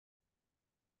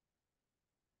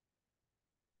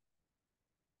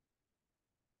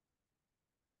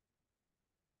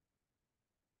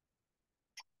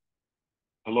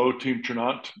Hello, Team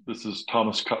Tranont. This is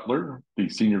Thomas Cutler, the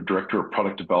Senior Director of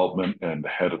Product Development and the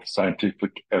Head of the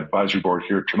Scientific Advisory Board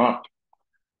here at Tranont.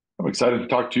 I'm excited to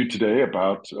talk to you today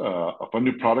about a fun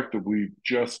new product that we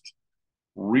just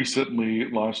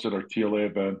recently launched at our TLA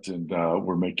event, and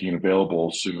we're making it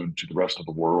available soon to the rest of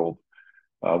the world.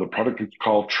 The product is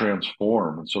called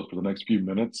Transform. And so for the next few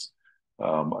minutes,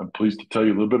 I'm pleased to tell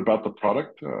you a little bit about the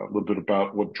product, a little bit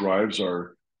about what drives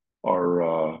our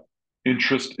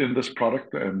interest in this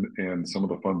product and some of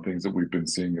the fun things that we've been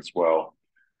seeing as well.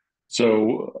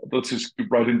 So let's just get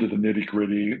right into the nitty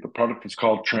gritty. The product is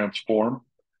called Transform.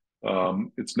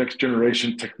 It's next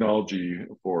generation technology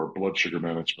for blood sugar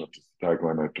management, is the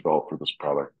tagline I've developed for this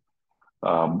product.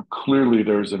 Clearly,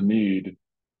 there's a need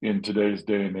in today's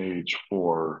day and age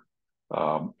for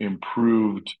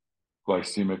improved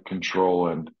glycemic control,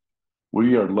 and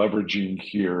we are leveraging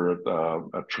here at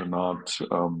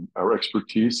Tranont our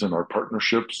expertise and our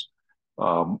partnerships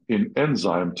in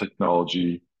enzyme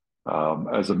technology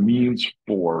as a means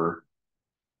for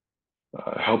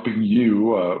helping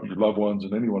you, your loved ones,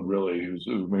 and anyone really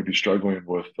who may be struggling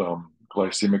with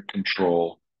glycemic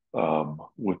control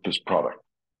with this product.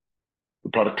 The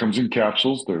product comes in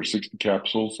capsules. There are 60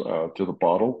 capsules to the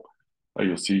bottle.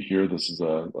 You'll see here, this is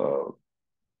the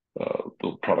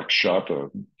product shot, a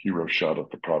hero shot of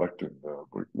the product. And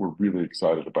we're really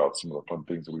excited about some of the fun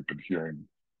things that we've been hearing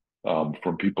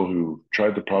from people who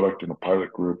tried the product in a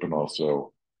pilot group and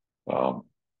also um,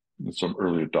 some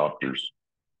early adopters.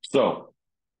 So,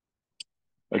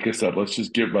 like I said, let's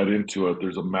just get right into it.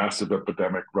 There's a massive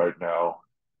epidemic right now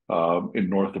in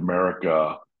North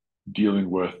America dealing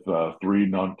with three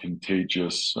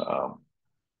non-contagious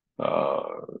uh,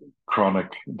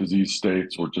 chronic disease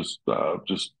states, or just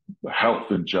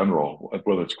health in general,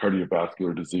 whether it's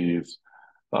cardiovascular disease,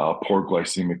 poor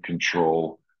glycemic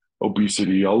control,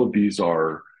 obesity. All of these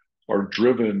are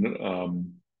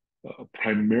driven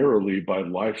primarily by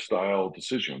lifestyle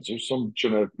decisions. There's some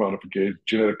genetic modification,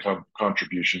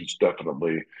 contributions,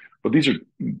 definitely, but these are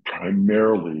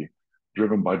primarily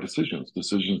driven by decisions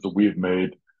that we have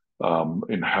made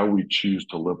in how we choose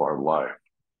to live our life.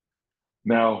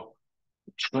 Now,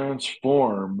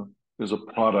 Transform is a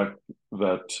product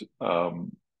that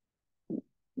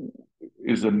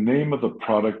is the name of the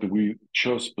product that we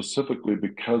chose specifically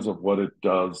because of what it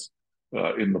does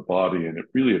in the body, and it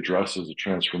really addresses a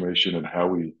transformation in how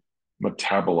we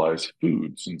metabolize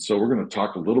foods. And so we're going to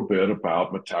talk a little bit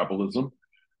about metabolism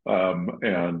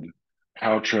and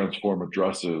how Transform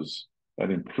addresses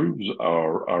and improves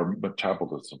our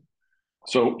metabolism.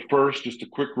 So first, just a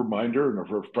quick reminder and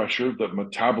a refresher that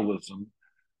metabolism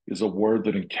is a word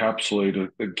that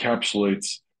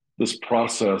encapsulates this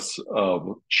process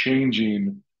of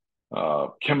changing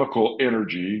chemical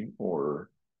energy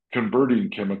or converting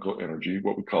chemical energy,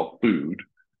 what we call food,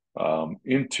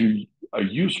 into a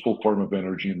useful form of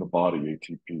energy in the body,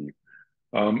 ATP.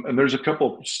 And there's a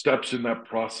couple of steps in that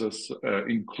process,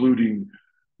 including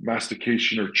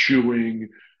mastication or chewing,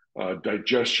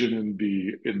 digestion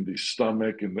in the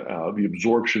stomach, and the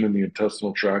absorption in the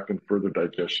intestinal tract, and further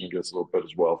digestion, I guess a little bit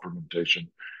as well, fermentation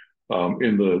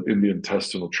in the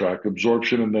intestinal tract,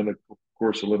 absorption, and then of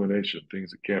course elimination.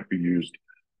 Things that can't be used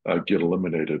get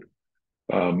eliminated.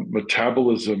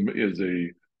 Metabolism is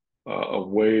a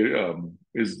way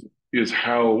is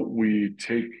how we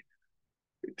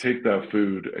take that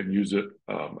food and use it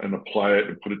and apply it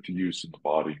and put it to use in the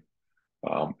body.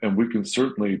 And we can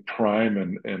certainly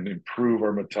prime and improve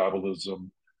our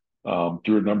metabolism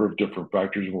through a number of different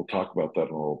factors, and we'll talk about that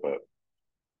in a little bit.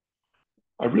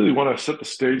 I really want to set the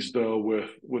stage, though,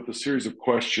 with a series of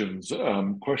questions,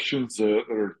 questions that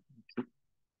are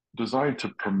designed to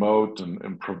promote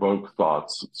and provoke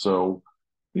thoughts. So,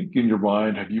 think in your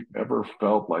mind, have you ever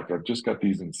felt like I've just got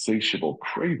these insatiable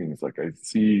cravings? Like I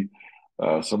see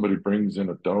somebody brings in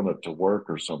a donut to work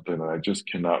or something, and I just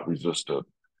cannot resist it.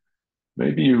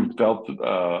 Maybe you felt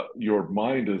your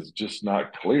mind is just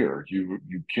not clear. You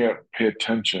can't pay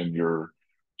attention. You're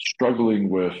struggling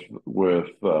with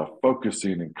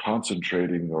focusing and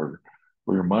concentrating, or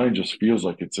your mind just feels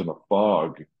like it's in a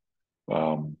fog.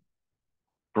 Um,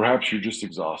 Perhaps you're just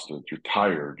exhausted. You're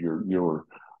tired. You're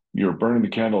burning the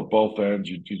candle at both ends.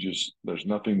 You just there's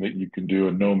nothing that you can do,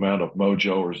 and no amount of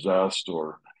mojo or zest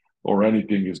or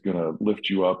anything is going to lift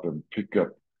you up and pick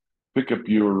up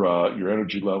your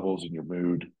energy levels and your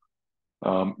mood.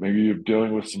 Maybe you're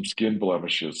dealing with some skin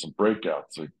blemishes, some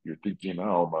breakouts. Like you're thinking,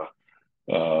 "Oh,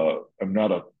 I'm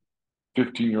not a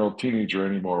 15-year-old teenager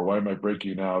anymore. Why am I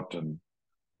breaking out?" And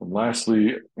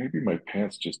lastly, maybe my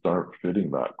pants just aren't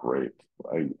fitting that great.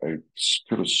 I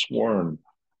could have sworn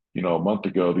a month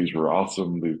ago, these were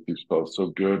awesome. These felt so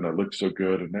good and I looked so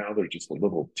good. And now they're just a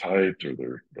little tight or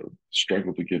they're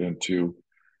struggle to get into.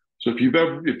 So if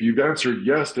you've answered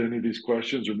yes to any of these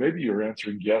questions, or maybe you're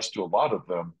answering yes to a lot of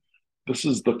them, this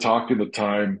is the talk and the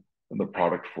time and the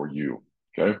product for you.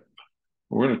 Okay.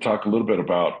 We're going to talk a little bit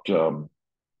about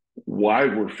why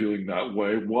we're feeling that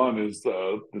way. One is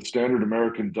the standard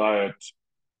American diet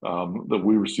that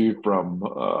we receive from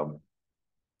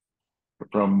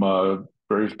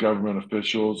various government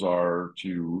officials are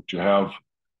to have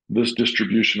this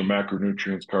distribution of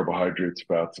macronutrients, carbohydrates,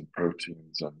 fats, and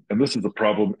proteins, and this is a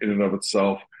problem in and of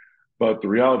itself. But the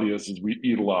reality is we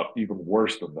eat a lot even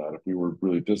worse than that. If we were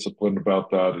really disciplined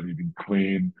about that and eating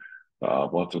clean,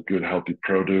 lots of good healthy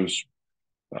produce,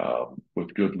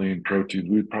 with good lean proteins,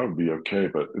 we'd probably be okay.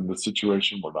 But in this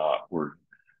situation, we're not.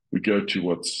 We go to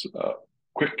what's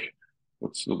quick,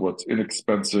 what's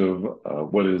inexpensive,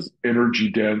 what is energy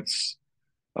dense,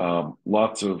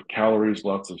 lots of calories,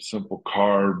 lots of simple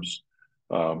carbs,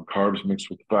 carbs mixed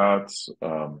with fats,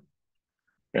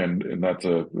 and that's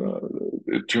a.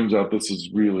 It turns out this is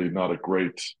really not a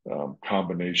great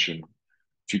combination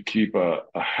to keep a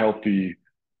healthy,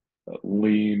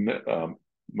 lean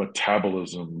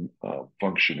metabolism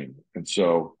functioning. And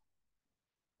so,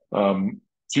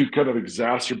 to kind of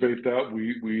exacerbate that,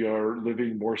 we are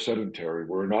living more sedentary.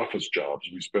 We're in office jobs.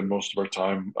 We spend most of our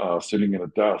time sitting in a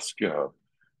desk,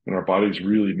 and our bodies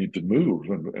really need to move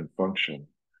and function.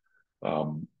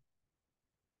 Um,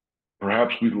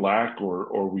 Perhaps we lack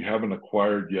or we haven't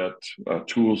acquired yet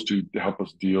tools to help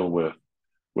us deal with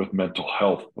mental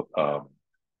health.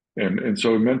 And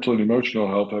so mental and emotional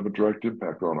health have a direct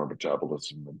impact on our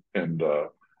metabolism, and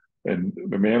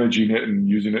managing it and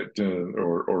using it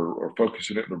or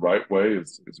focusing it in the right way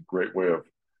is a great way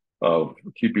of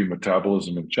keeping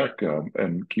metabolism in check,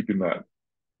 and keeping that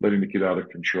letting it get out of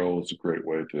control is a great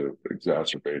way to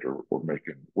exacerbate or make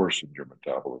it worsen your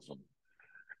metabolism.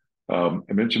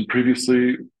 I mentioned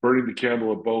previously, burning the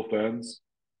candle at both ends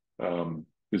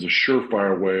is a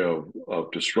surefire way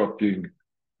of disrupting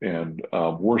and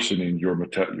worsening your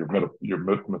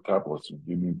metabolism.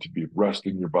 You need to be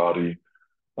resting your body,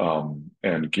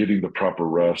 and getting the proper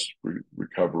rest,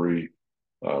 recovery,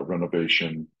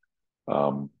 renovation,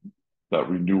 um, that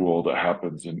renewal that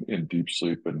happens in deep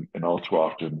sleep. And all too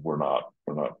often we're not.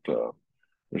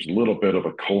 There's a little bit of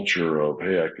a culture of,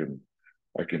 hey,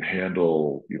 I can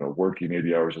handle working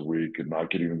 80 hours a week and not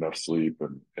getting enough sleep,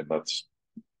 and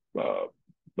uh,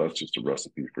 that's just a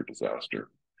recipe for disaster.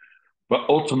 But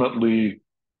ultimately,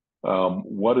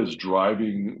 what is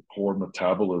driving poor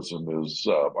metabolism is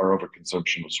our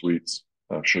overconsumption of sweets,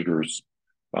 sugars.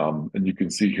 And you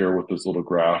can see here with this little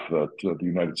graph that the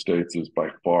United States is by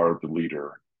far the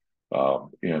leader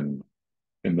in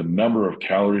the number of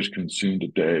calories consumed a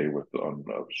day with on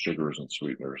sugars and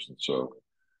sweeteners. And so,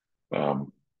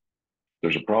 um,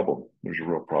 there's a problem. There's a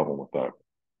real problem with that.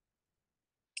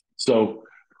 So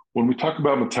when we talk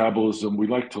about metabolism, we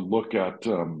like to look at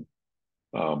from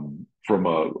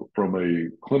a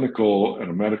clinical and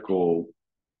a medical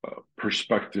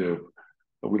perspective.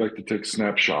 We like to take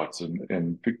snapshots,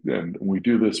 and we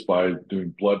do this by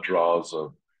doing blood draws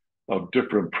of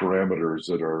different parameters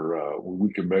that are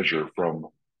we can measure from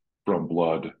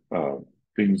blood,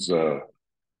 things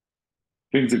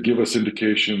things that give us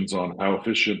indications on how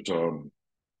efficient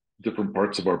different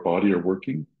parts of our body are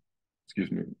working.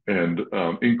 Excuse me. And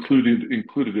included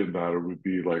in that would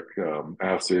be like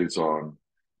assays on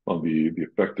the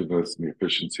effectiveness and the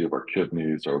efficiency of our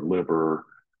kidneys, our liver,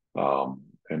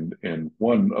 and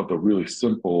one of the really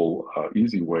simple,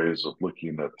 easy ways of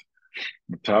looking at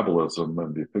metabolism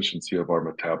and the efficiency of our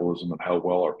metabolism and how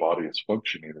well our body is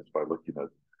functioning is by looking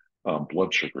at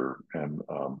blood sugar and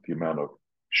the amount of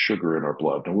sugar in our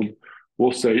blood. And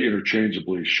we'll say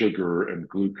interchangeably sugar and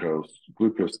glucose.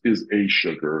 Glucose is a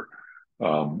sugar,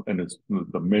 and it's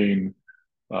the main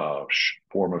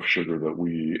form of sugar that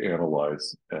we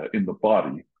analyze in the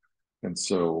body. And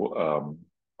so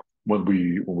when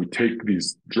we take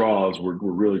these draws, we're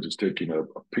really just taking a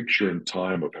picture in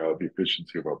time of how the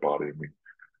efficiency of our body, and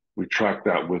we track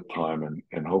that with time,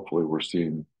 and hopefully we're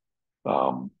seeing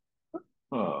um,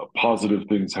 positive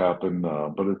things happen,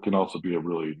 but it can also be a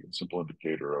really simple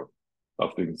indicator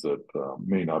of things that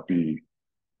may not be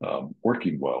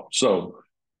working well. So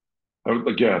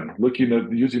again, looking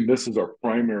at using this as our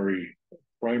primary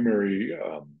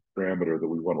parameter that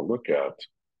we want to look at.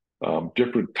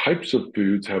 Different types of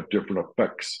foods have different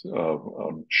effects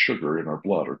of sugar in our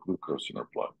blood or glucose in our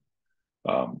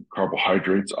blood.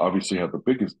 Carbohydrates obviously have the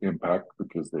biggest impact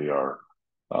because they are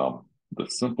the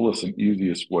simplest and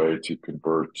easiest way to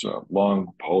convert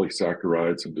long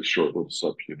polysaccharides into short little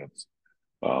subunits.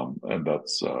 Um, and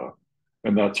that's uh,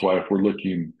 and that's why if we're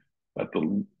looking at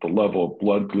the level of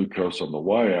blood glucose on the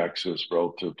y-axis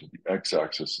relative to the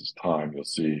x-axis is time, you'll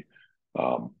see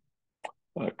um,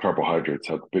 carbohydrates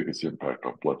have the biggest impact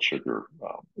on blood sugar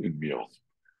in meals.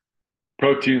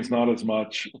 Proteins not as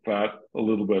much, fat a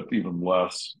little bit, even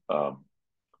less.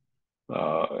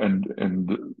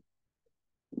 And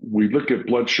we look at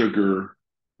blood sugar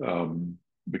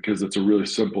because it's a really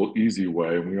simple, easy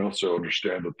way, and we also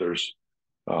understand that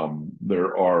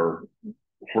there are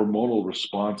hormonal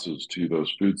responses to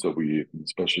those foods that we eat,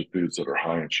 especially foods that are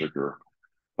high in sugar.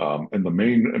 And the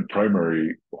main and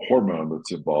primary hormone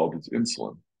that's involved is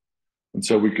insulin. And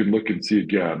so we can look and see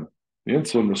again the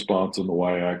insulin response on the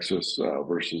y-axis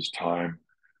versus time,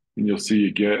 and you'll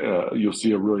see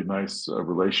a really nice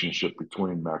relationship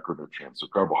between macronutrients. So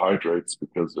carbohydrates,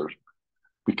 because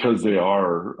they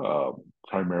are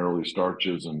primarily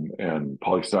starches and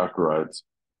polysaccharides,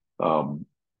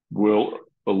 will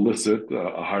elicit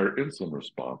a higher insulin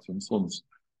response. Insulin's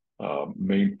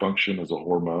main function as a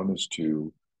hormone is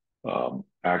to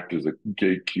act as a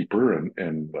gatekeeper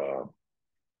and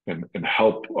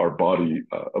help our body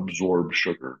absorb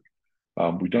sugar.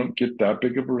 We don't get that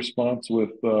big of a response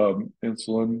with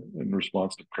insulin in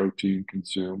response to protein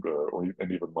consumed,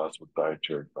 and even less with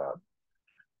dietary fat.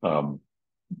 Um,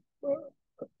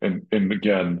 and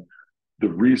again, the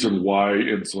reason why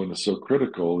insulin is so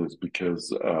critical is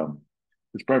because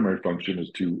its primary function is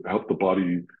to help the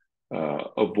body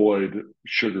avoid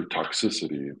sugar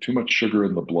toxicity. Too much sugar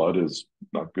in the blood is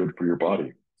not good for your body.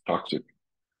 It's toxic.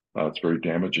 It's very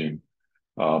damaging.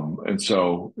 And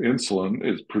so insulin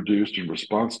is produced in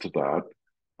response to that.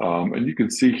 And you can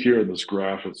see here in this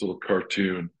graph, it's a little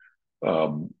cartoon.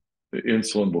 The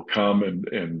insulin will come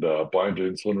and bind to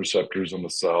insulin receptors in the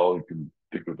cell. You can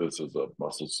think of this as a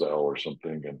muscle cell or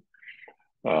something.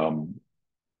 And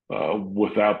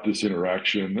without this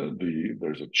interaction,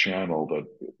 there's a channel that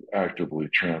actively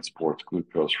transports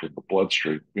glucose from the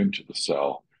bloodstream into the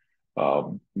cell.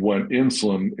 When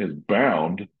insulin is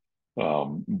bound,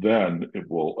 then it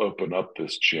will open up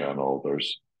this channel.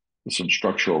 There's some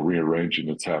structural rearranging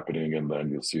that's happening, and then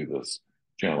you'll see this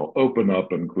channel open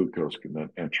up, and glucose can then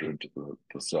enter into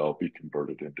the cell, be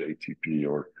converted into ATP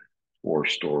or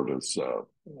stored as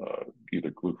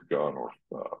either glucagon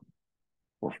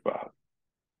or fat.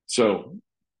 So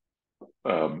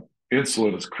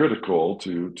insulin is critical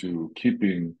to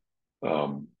keeping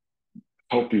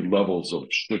healthy levels of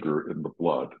sugar in the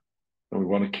blood, and we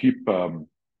want to keep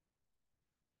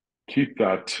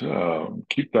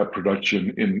that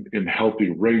production in healthy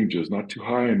ranges, not too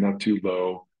high and not too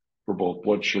low for both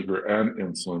blood sugar and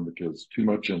insulin, because too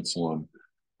much insulin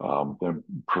then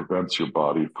prevents your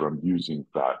body from using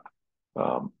fat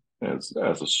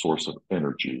as a source of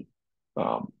energy.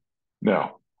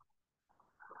 Now,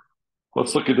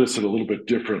 let's look at this in a little bit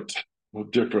different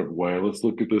way. Let's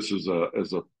look at this as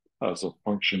a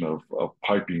function of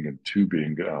piping and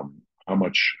tubing. How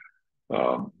much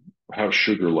how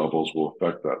sugar levels will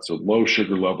affect that. So low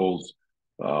sugar levels,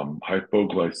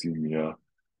 hypoglycemia,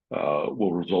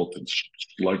 will result in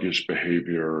sluggish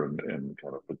behavior and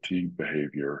kind of fatigue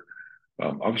behavior.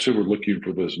 Obviously, we're looking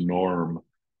for this norm,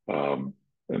 and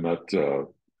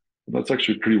that's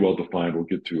actually pretty well defined. We'll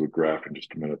get to a graph in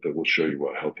just a minute that will show you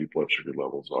what healthy blood sugar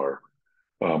levels are.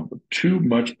 Too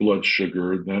much blood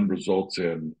sugar then results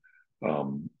in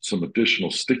some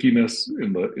additional stickiness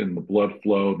in the blood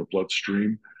flow, the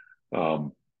bloodstream.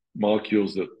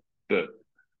 Molecules that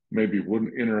maybe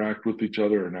wouldn't interact with each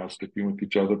other are now sticking with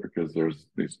each other because there's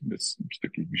this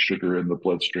sticky sugar in the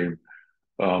bloodstream.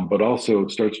 But also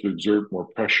it starts to exert more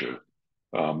pressure.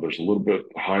 There's a little bit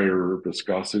higher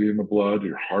viscosity in the blood.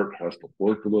 Your heart has to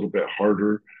work a little bit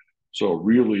harder. So a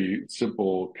really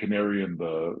simple canary in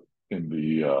the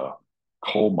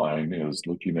coal mine is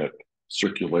looking at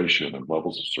circulation and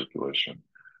levels of circulation.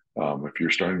 If you're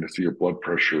starting to see your blood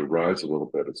pressure rise a little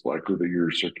bit, it's likely that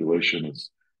your circulation is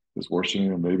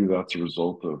worsening, and maybe that's a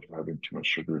result of having too much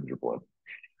sugar in your blood.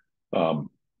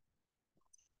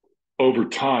 Over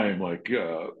time, like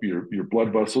your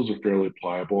blood vessels are fairly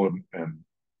pliable and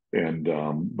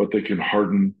but they can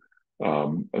harden,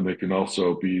 and they can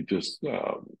also be just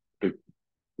they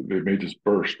may just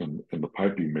burst, and the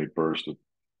piping may burst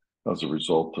as a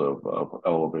result of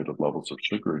elevated levels of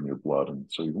sugar in your blood. And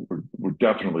so we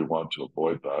definitely want to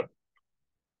avoid that.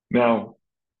 Now,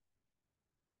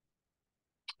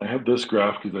 I have this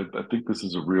graph because I think this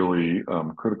is a really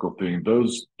critical thing.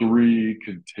 Those three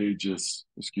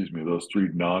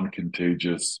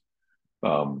non-contagious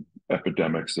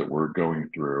epidemics that we're going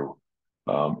through,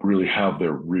 really have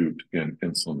their root in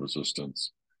insulin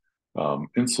resistance.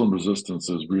 Insulin resistance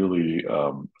is really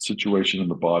a situation in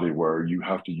the body where you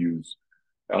have to use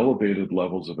elevated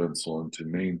levels of insulin to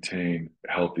maintain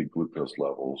healthy glucose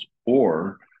levels,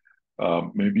 or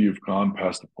maybe you've gone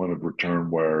past the point of return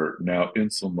where now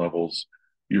insulin levels,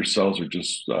 your cells are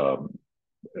just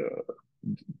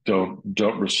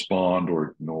don't respond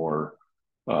or ignore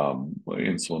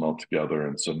insulin altogether,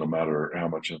 and so no matter how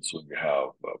much insulin you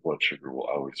have, blood sugar will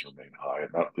always remain high,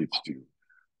 and that leads to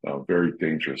very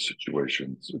dangerous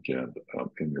situations again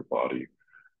in your body.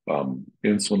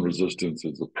 Insulin resistance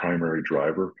is the primary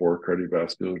driver for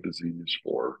cardiovascular disease,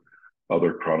 for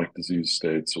other chronic disease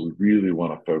states. So we really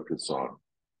want to focus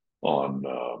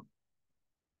on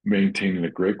maintaining a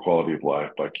great quality of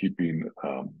life by keeping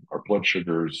our blood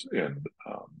sugars and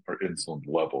our insulin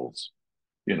levels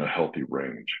in a healthy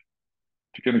range.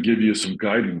 To kind of give you some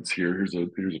guidance here, here's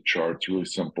a chart. It's really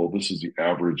simple. This is the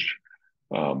average.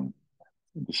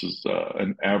 This is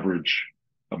an average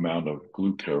amount of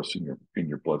glucose in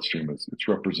your bloodstream. It's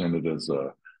represented as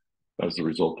the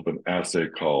result of an assay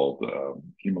called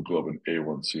hemoglobin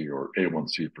A1C, or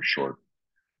A1C for short.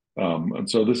 And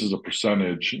so this is a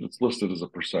percentage. It's listed as a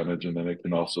percentage, and then it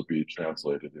can also be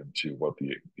translated into what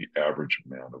the average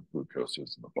amount of glucose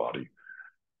is in the body.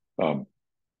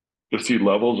 The C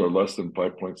levels are less than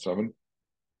 5.7.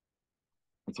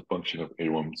 It's a function of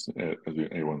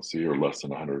A1C, or less than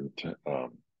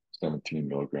 117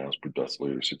 milligrams per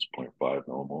deciliter, 6.5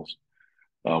 millimoles.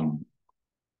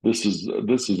 This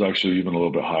is actually even a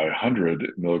little bit high.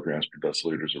 100 milligrams per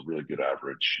deciliter is a really good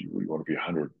average. You want to be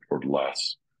 100 or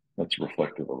less. That's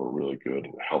reflective of a really good,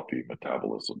 healthy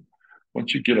metabolism.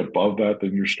 Once you get above that,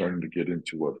 then you're starting to get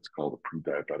into what's called a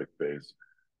pre-diabetic phase,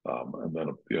 and then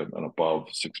above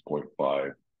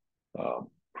 6.5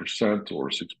 percent, or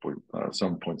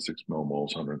 7.6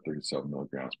 millimoles, 137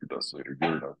 milligrams per deciliter.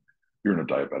 You're in a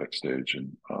diabetic stage,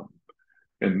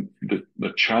 and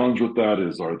the challenge with that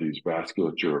are these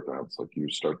vasculature events. Like you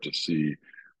start to see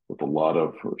with a lot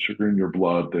of sugar in your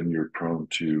blood, then you're prone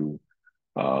to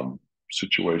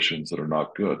situations that are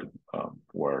not good,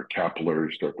 where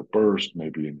capillaries start to burst,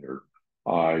 maybe in your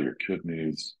eye, your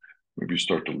kidneys. Maybe you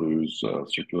start to lose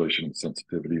circulation and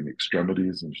sensitivity in the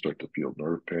extremities, and you start to feel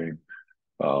nerve pain.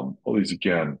 All these,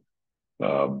 again,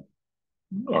 are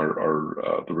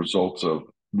the results of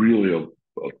really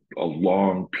a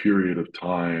long period of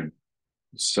time,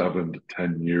 7 to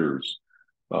 10 years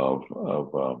of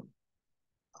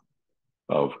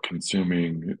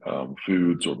consuming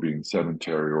foods, or being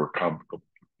sedentary, or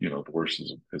the worst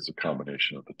is a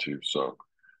combination of the two. So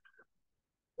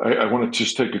I want to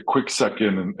just take a quick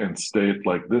second and state,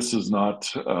 like, this is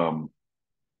not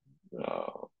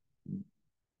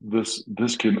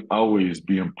this can always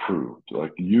be improved.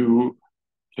 Like, you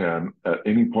can at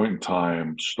any point in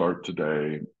time start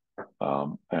today,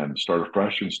 and start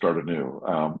afresh and start anew.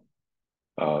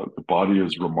 The body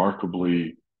is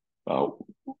remarkably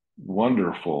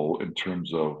wonderful in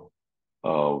terms of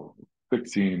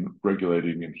fixing,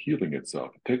 regulating, and healing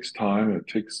itself. It takes time, and it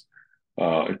takes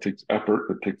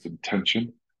effort, it takes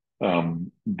intention,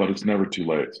 but it's never too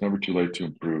late. It's never too late to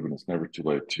improve, and it's never too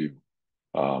late to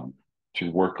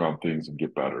work on things and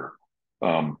get better.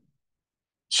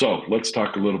 So let's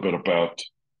talk a little bit about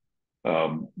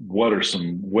what are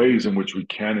some ways in which we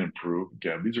can improve.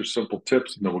 Again, these are simple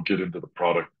tips, and then we'll get into the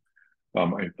product.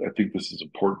 I think this is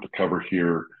important to cover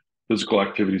here. Physical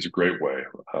activity is a great way.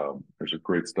 There's a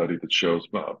great study that shows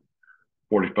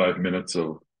 45 minutes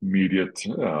of medium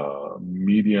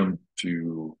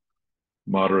to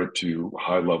moderate to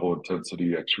high level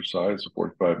intensity exercise,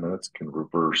 45 minutes, can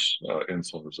reverse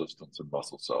insulin resistance in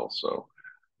muscle cells. So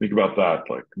think about that.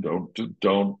 Like,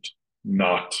 don't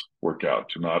not work out.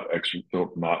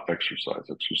 Don't not exercise.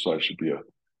 Exercise should be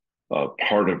a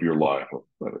part of your life,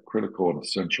 a critical and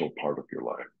essential part of your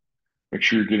life. Make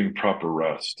sure you're getting proper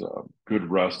rest. Good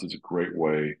rest is a great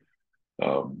way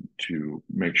to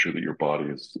make sure that your body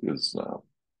is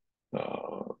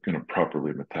going to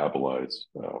properly metabolize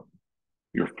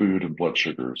your food and blood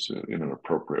sugars in an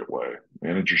appropriate way.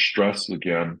 Manage your stress.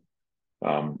 Again,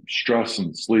 stress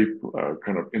and sleep are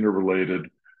kind of interrelated.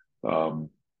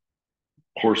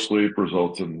 Poor sleep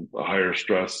results in a higher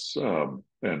stress,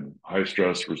 and high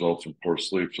stress results in poor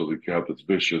sleep. So that you have this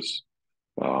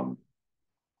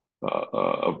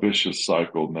a vicious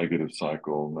cycle, negative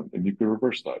cycle, and you can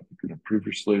reverse that. You can improve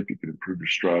your sleep, you can improve your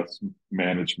stress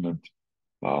management,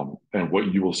 and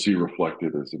what you will see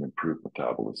reflected is an improved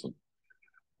metabolism.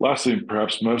 Lastly, and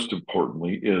perhaps most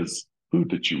importantly, is food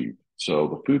that you eat. So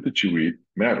the food that you eat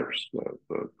matters.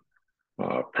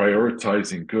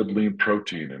 Prioritizing good lean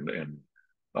protein and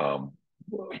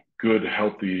good,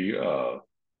 healthy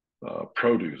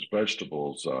produce,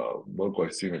 vegetables, low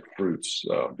glycemic fruits.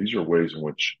 These are ways in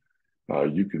which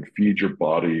you can feed your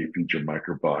body, feed your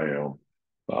microbiome,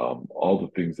 all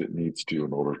the things it needs to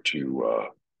in order to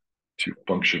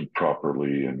function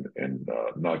properly and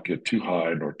not get too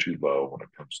high nor too low when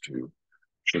it comes to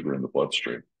sugar in the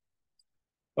bloodstream.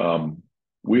 Um,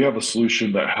 we have a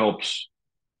solution that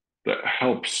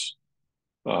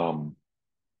um,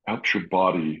 helps your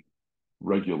body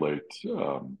regulate.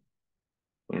 Let me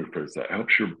rephrase that.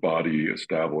 Helps your body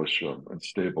establish and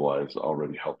stabilize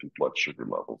already healthy blood sugar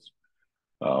levels.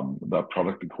 That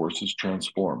product, of course, is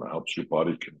Transform. It helps your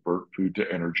body convert food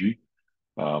to energy,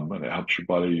 and it helps your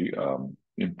body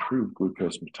improve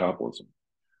glucose metabolism.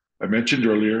 I mentioned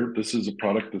earlier, this is a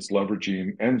product that's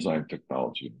leveraging enzyme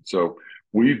technology. So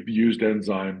we've used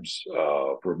enzymes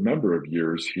for a number of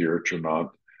years here at Tranont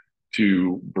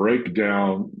to break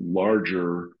down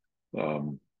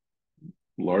um,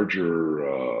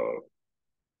 larger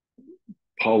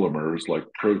polymers like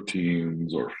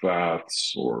proteins or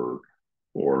fats or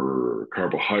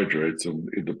carbohydrates, and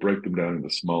to break them down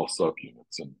into small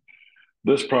subunits. And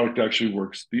this product actually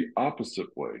works the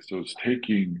opposite way. So it's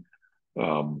taking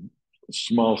um,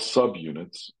 small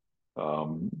subunits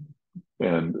um,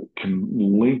 and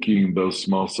linking those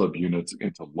small subunits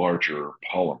into larger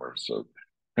polymers. So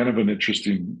kind of an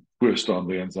interesting twist on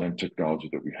the enzyme technology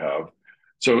that we have.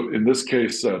 So in this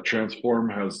case, Transform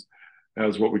has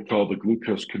what we call the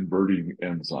glucose converting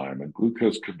enzyme, and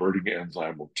glucose converting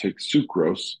enzyme will take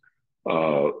sucrose,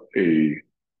 a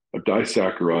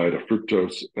disaccharide, a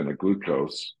fructose, and a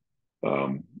glucose,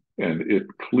 um, and it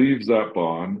cleaves that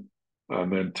bond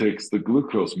and then takes the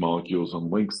glucose molecules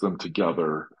and links them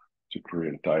together to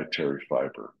create a dietary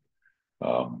fiber.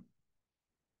 Um,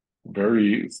 a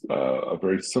very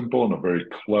simple and a very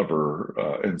clever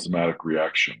enzymatic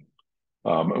reaction.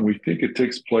 And we think it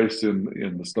takes place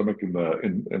in the stomach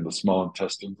and in the small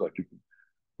intestines. I think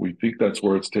we think that's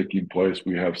where it's taking place.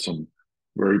 We have some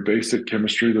very basic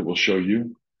chemistry that we'll show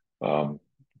you. In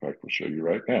fact, we'll show you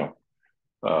right now.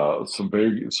 Some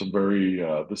very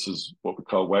this is what we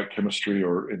call wet chemistry,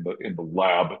 or in the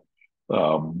lab,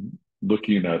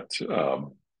 looking at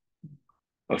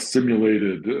a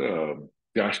simulated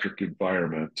gastric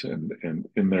environment, and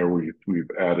in there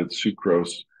we've added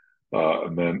sucrose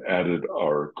and then added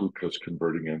our glucose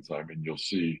converting enzyme, and you'll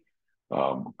see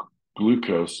um,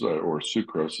 glucose or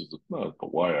sucrose is the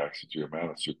y-axis, the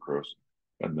amount of sucrose,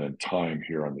 and then time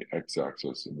here on the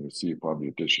x-axis, and you'll see upon the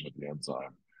addition of the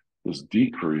enzyme this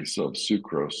decrease of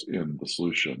sucrose in the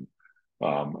solution.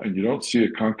 And you don't see a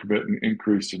concomitant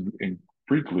increase in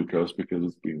free glucose because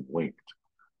it's being linked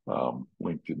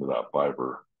into that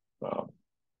fiber um,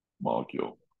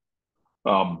 molecule.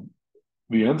 Um,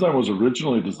 the enzyme was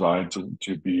originally designed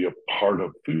to be a part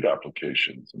of food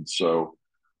applications. And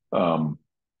um,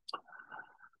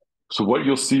 so what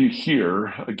you'll see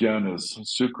here again is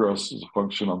sucrose is a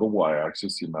function on the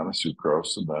y-axis, the amount of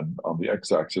sucrose, and then on the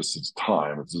x-axis is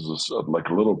time. This is like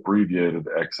a little abbreviated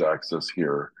x-axis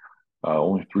here,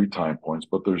 only 3 time points,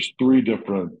 but there's 3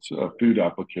 different food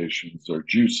applications or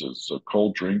juices. So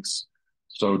cold drinks,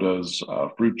 sodas,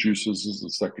 fruit juices is the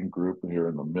second group here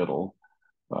in the middle.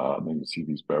 And then you see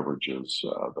these beverages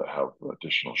that have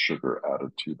additional sugar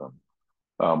added to them.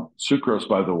 Sucrose,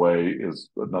 by the way, is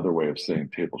another way of saying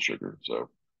table sugar. So,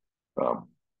 um,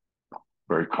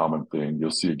 very common thing. You'll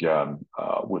see again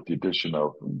with the addition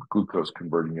of glucose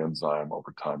converting enzyme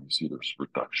over time, you see there's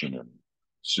reduction in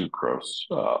sucrose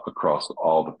across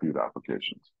all the food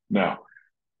applications. Now,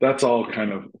 that's all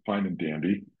kind of fine and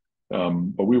dandy,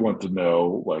 but we want to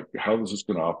know like how is this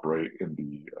going to operate in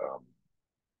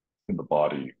the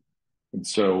body. And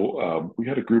so we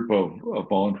had a group of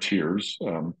volunteers.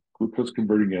 Glucose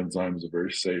converting enzyme is a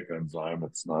very safe enzyme.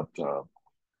 It's not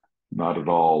at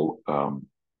all uh,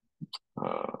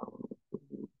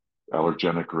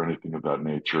 allergenic or anything of that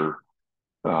nature.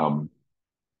 Um,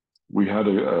 we had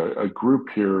a group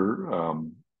here,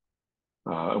 and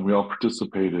we all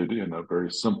participated in a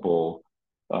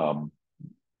um,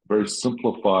 very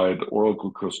simplified oral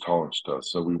glucose tolerance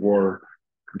test. So we wore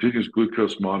continuous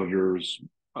glucose monitors,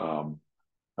 and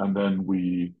then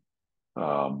we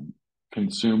um,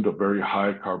 consumed a very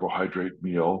high carbohydrate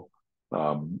meal.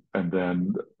 And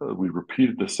then we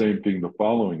repeated the same thing the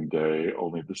following day,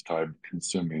 only this time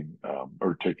consuming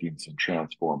or taking some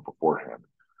Transform beforehand.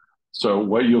 So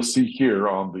what you'll see here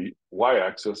on the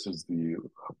y-axis is the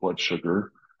blood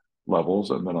sugar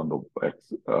levels, and then on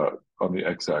the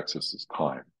x-axis is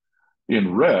time.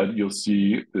 In red, you'll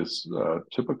see this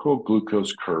typical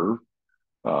glucose curve.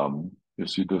 You'll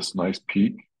see this nice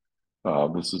peak.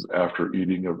 This is after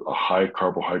eating a high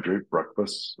carbohydrate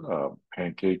breakfast,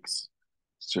 pancakes,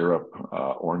 syrup,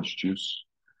 orange juice.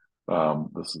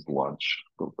 This is lunch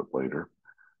a little bit later.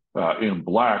 In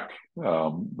black,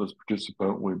 this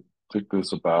participant would take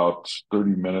this about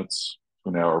 30 minutes to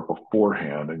an hour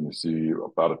beforehand, and you see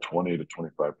about a 20 to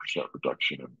 25%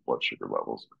 reduction in blood sugar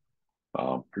levels.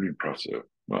 Pretty impressive.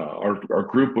 Our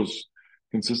group was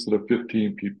consisted of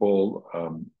 15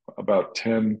 people. About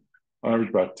 10, on average,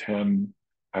 about 10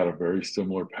 had a very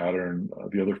similar pattern.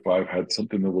 The other five had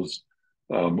something that was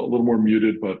a little more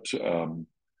muted, but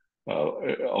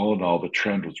all in all, the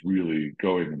trend was really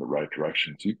going in the right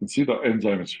direction. So you can see the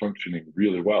enzyme is functioning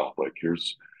really well. Like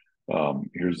here's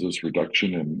this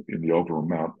reduction in the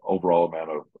overall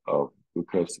amount of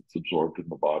glucose that's absorbed in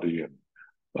the body,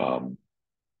 um,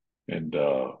 and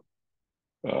so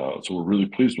we're really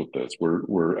pleased with this.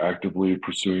 We're actively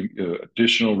pursuing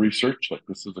additional research. Like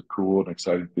this is a cool and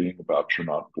exciting thing about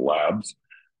Tranont Labs.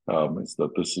 Is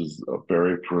that this is a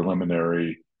very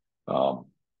preliminary um,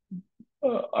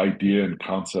 idea and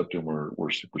concept, and we're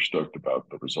super stoked about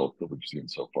the results that we've seen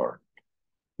so far.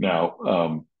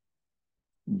 Now,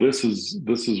 this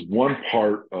is one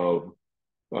part of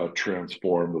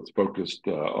Transform that's focused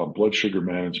on blood sugar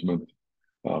management.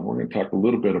 We're going to talk a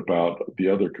little bit about the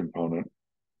other component,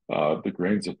 the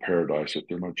grains of paradise or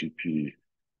ThermoGP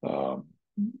um,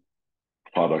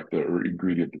 product or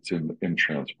ingredient that's in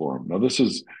Transform. Now, this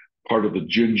is part of the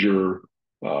ginger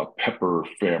pepper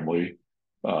family.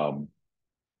 Um,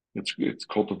 it's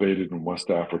cultivated in West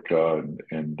Africa,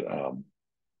 and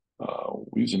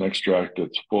we use an extract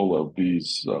that's full of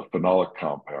these phenolic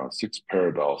compounds,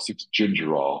 6-paradol,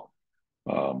 6-gingerol,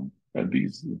 and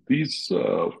these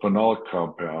phenolic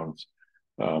compounds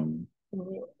um,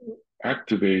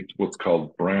 activate what's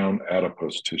called brown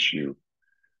adipose tissue.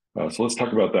 So let's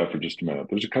talk about that for just a minute.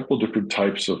 There's a couple of different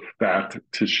types of fat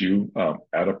tissue.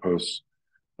 Adipose,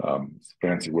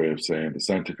 fancy way of saying, the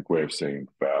scientific way of saying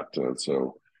fat.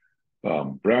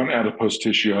 Brown adipose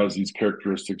tissue has these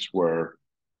characteristics where,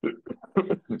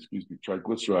 excuse me,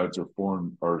 triglycerides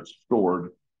are stored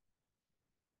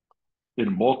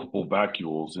in multiple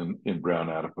vacuoles in brown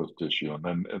adipose tissue, and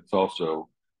then it's also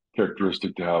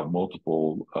characteristic to have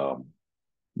multiple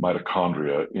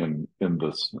mitochondria in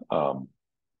this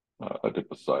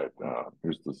adipocyte.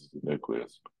 This is the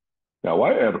nucleus. Now,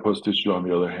 white adipose tissue, on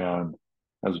the other hand,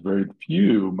 has very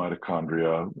few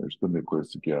mitochondria. There's the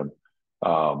nucleus again,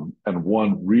 and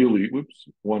one really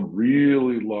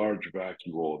large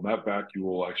vacuole, and that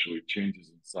vacuole actually changes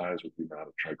in size with the amount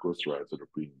of triglycerides that are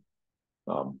being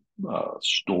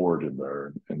stored in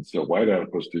there. And so, white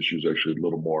adipose tissue is actually a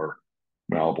little more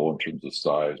malleable in terms of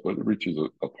size, but it reaches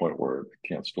a point where it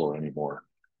can't store anymore.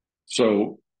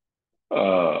 So,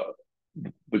 uh,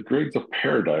 the grains of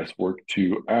paradise work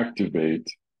to activate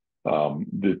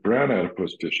the brown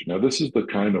adipose tissue. Now, this is the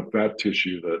kind of fat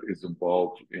tissue that is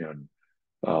involved in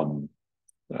um,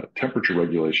 temperature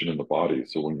regulation in the body.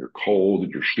 So when you're cold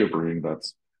and you're shivering,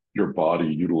 that's your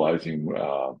body utilizing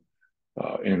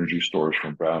energy stores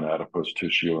from brown adipose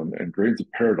tissue. And grains of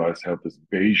paradise have this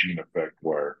Beijing effect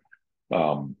where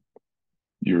um,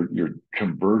 you're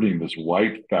converting this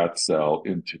white fat cell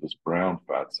into this brown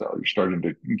fat cell. You're starting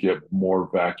to get more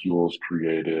vacuoles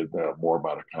created, more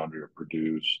mitochondria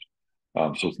produced.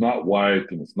 So it's not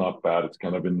white and it's not fat. It's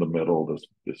kind of in the middle,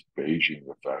 this Beijing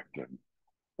effect. And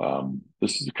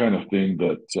this is the kind of thing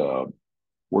that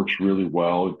works really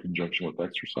well in conjunction with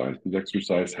exercise, because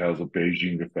exercise has a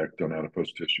Beijing effect on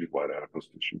adipose tissue, white adipose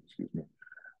tissue, excuse me,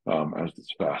 as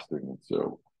does fasting. And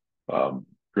so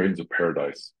grains of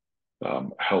paradise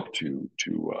help to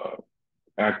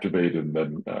activate and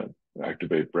then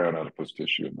activate brown adipose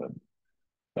tissue, and then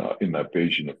in that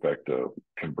Bayesian effect of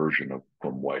conversion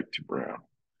from white to brown.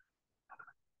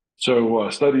 So,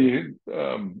 study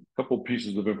a couple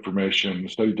pieces of information. A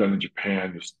study done in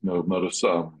Japan. Just notice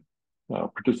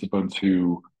participants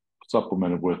who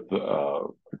supplemented with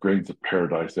grains of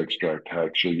paradise extract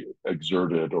actually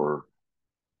exerted or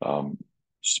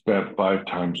spent 5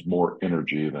 times more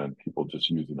energy than people just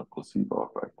using a placebo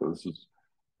effect. So this is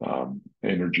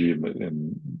energy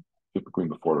typically in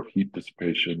the form of heat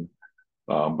dissipation,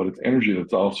 but it's energy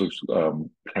that's also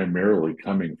primarily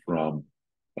coming from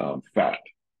fat.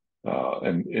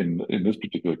 And in this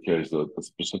particular case, a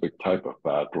specific type of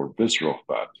fat or visceral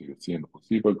fat. So you can see in the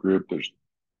placebo group, there's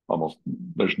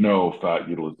no fat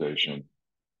utilization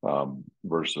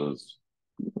versus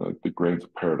the grains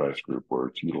of paradise group where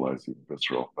it's utilizing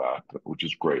visceral fat, which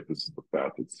is great. This is the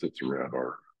fat that sits around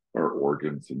our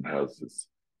organs and has this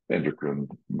endocrine.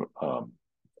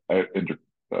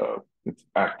 It's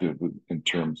active in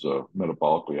terms of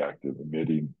metabolically active,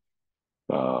 emitting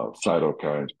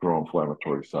cytokines,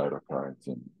 pro-inflammatory cytokines,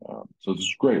 and so this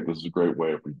is great. This is a great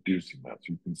way of reducing that.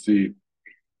 So you can see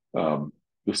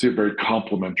you'll see a very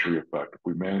complementary effect. If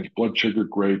we manage blood sugar,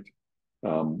 great.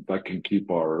 That can keep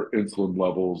our insulin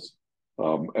levels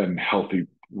and healthy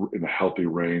in a healthy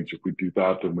range. If we do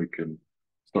that, then we can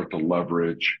start to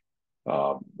leverage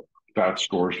um, fat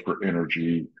stores for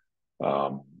energy,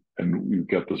 um, and you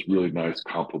get this really nice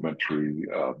complementary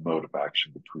mode of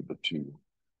action between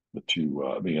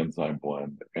the enzyme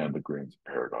blend and the grains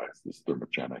of paradise, this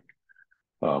thermogenic.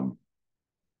 Um,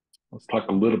 let's talk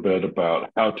a little bit about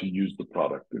how to use the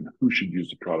product and who should use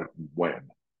the product and when.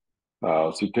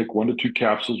 So take 1 to 2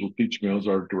 capsules with each meal is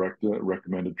our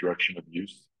recommended direction of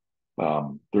use.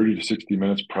 30 to 60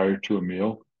 minutes prior to a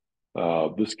meal.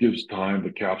 This gives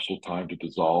the capsule time to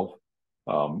dissolve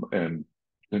and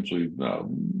potentially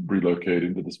relocate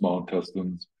into the small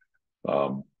intestines.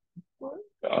 Um,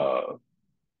 uh,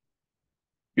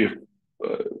 if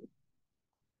uh,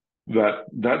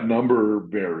 that number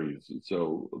varies,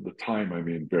 so the time I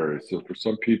mean varies. So for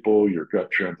some people, your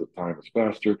gut transit time is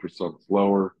faster. For some, it's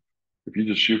lower. If you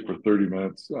just shoot for 30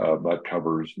 minutes, that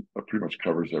pretty much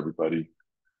covers everybody.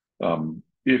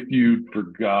 If you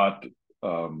forgot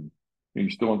and you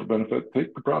still want the benefit,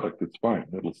 take the product. It's fine.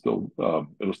 It'll still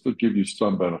give you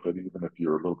some benefit even if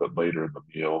you're a little bit later in the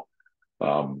meal.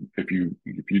 If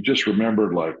you just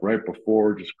remembered like right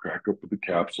before, just crack open the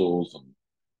capsules and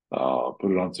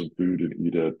put it on some food and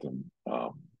eat it, and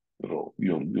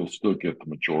you'll still get the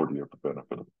majority of the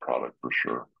benefit of the product for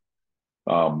sure.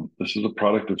 This is a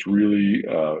product that's really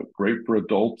great for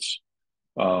adults.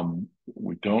 We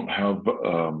have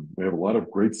a lot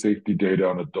of great safety data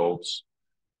on adults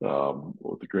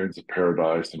with the grains of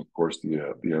paradise, and of course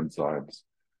the enzymes.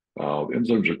 The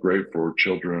enzymes are great for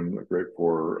children, they're great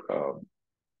for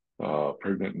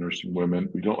pregnant nursing women.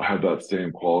 We don't have that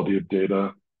same quality of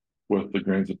data with the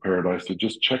grains of paradise, so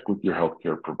just check with your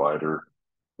healthcare provider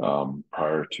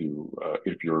prior to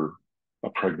if you're a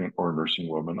pregnant or a nursing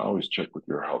woman. Always check with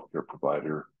your healthcare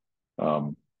provider.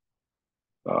 Um,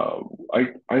 uh,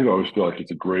 I always feel like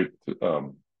it's a great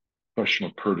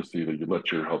professional courtesy that you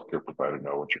let your healthcare provider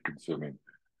know what you're consuming.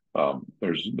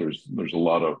 There's a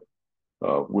lot of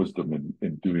wisdom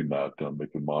in doing that. They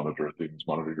can monitor things,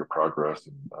 monitor your progress,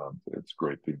 and it's a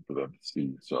great thing for them to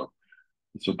see. So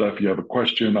that if you have a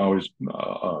question, always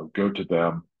go to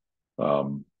them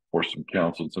for some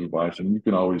counsel and some advice. And you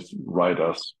can always write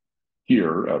us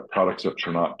here at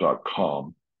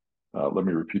products@tranont.com. Let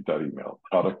me repeat that email,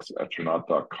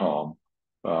 products@tranont.com.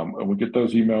 And we get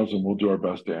those emails and we'll do our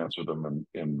best to answer them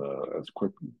in as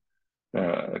quickly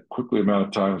amount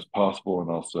of time as possible, and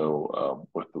also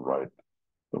with the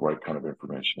right kind of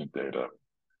information and data.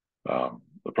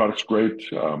 The product's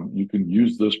great. You can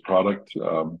use this product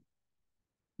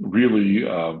really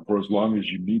for as long as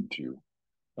you need to.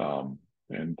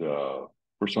 And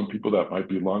for some people that might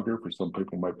be longer, for some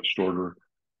people it might be shorter.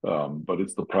 But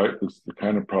it's the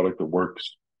kind of product that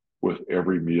works with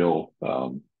every meal.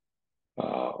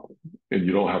 Uh, and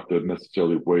you don't have to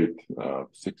necessarily wait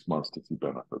 6 months to see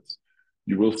benefits.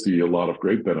 You will see a lot of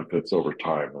great benefits over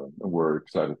time, and we're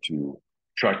excited to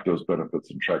track those benefits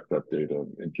and track that data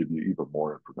and give you even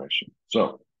more information.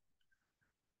 So,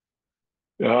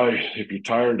 if you're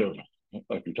tired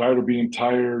of being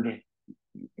tired,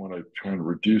 you want to try and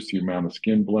reduce the amount of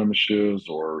skin blemishes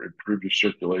or improve your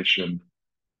circulation,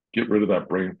 get rid of that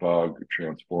brain fog,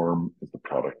 Transform is the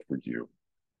product for you.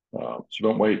 So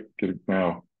don't wait, get it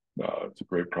now. It's a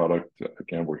great product.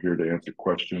 Again, we're here to answer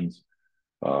questions,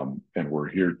 and we're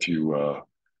here to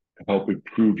help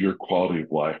improve your quality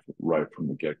of life right from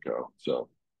the get-go. So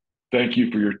thank you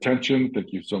for your attention.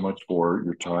 Thank you so much for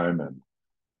your time, and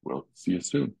we'll see you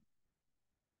soon.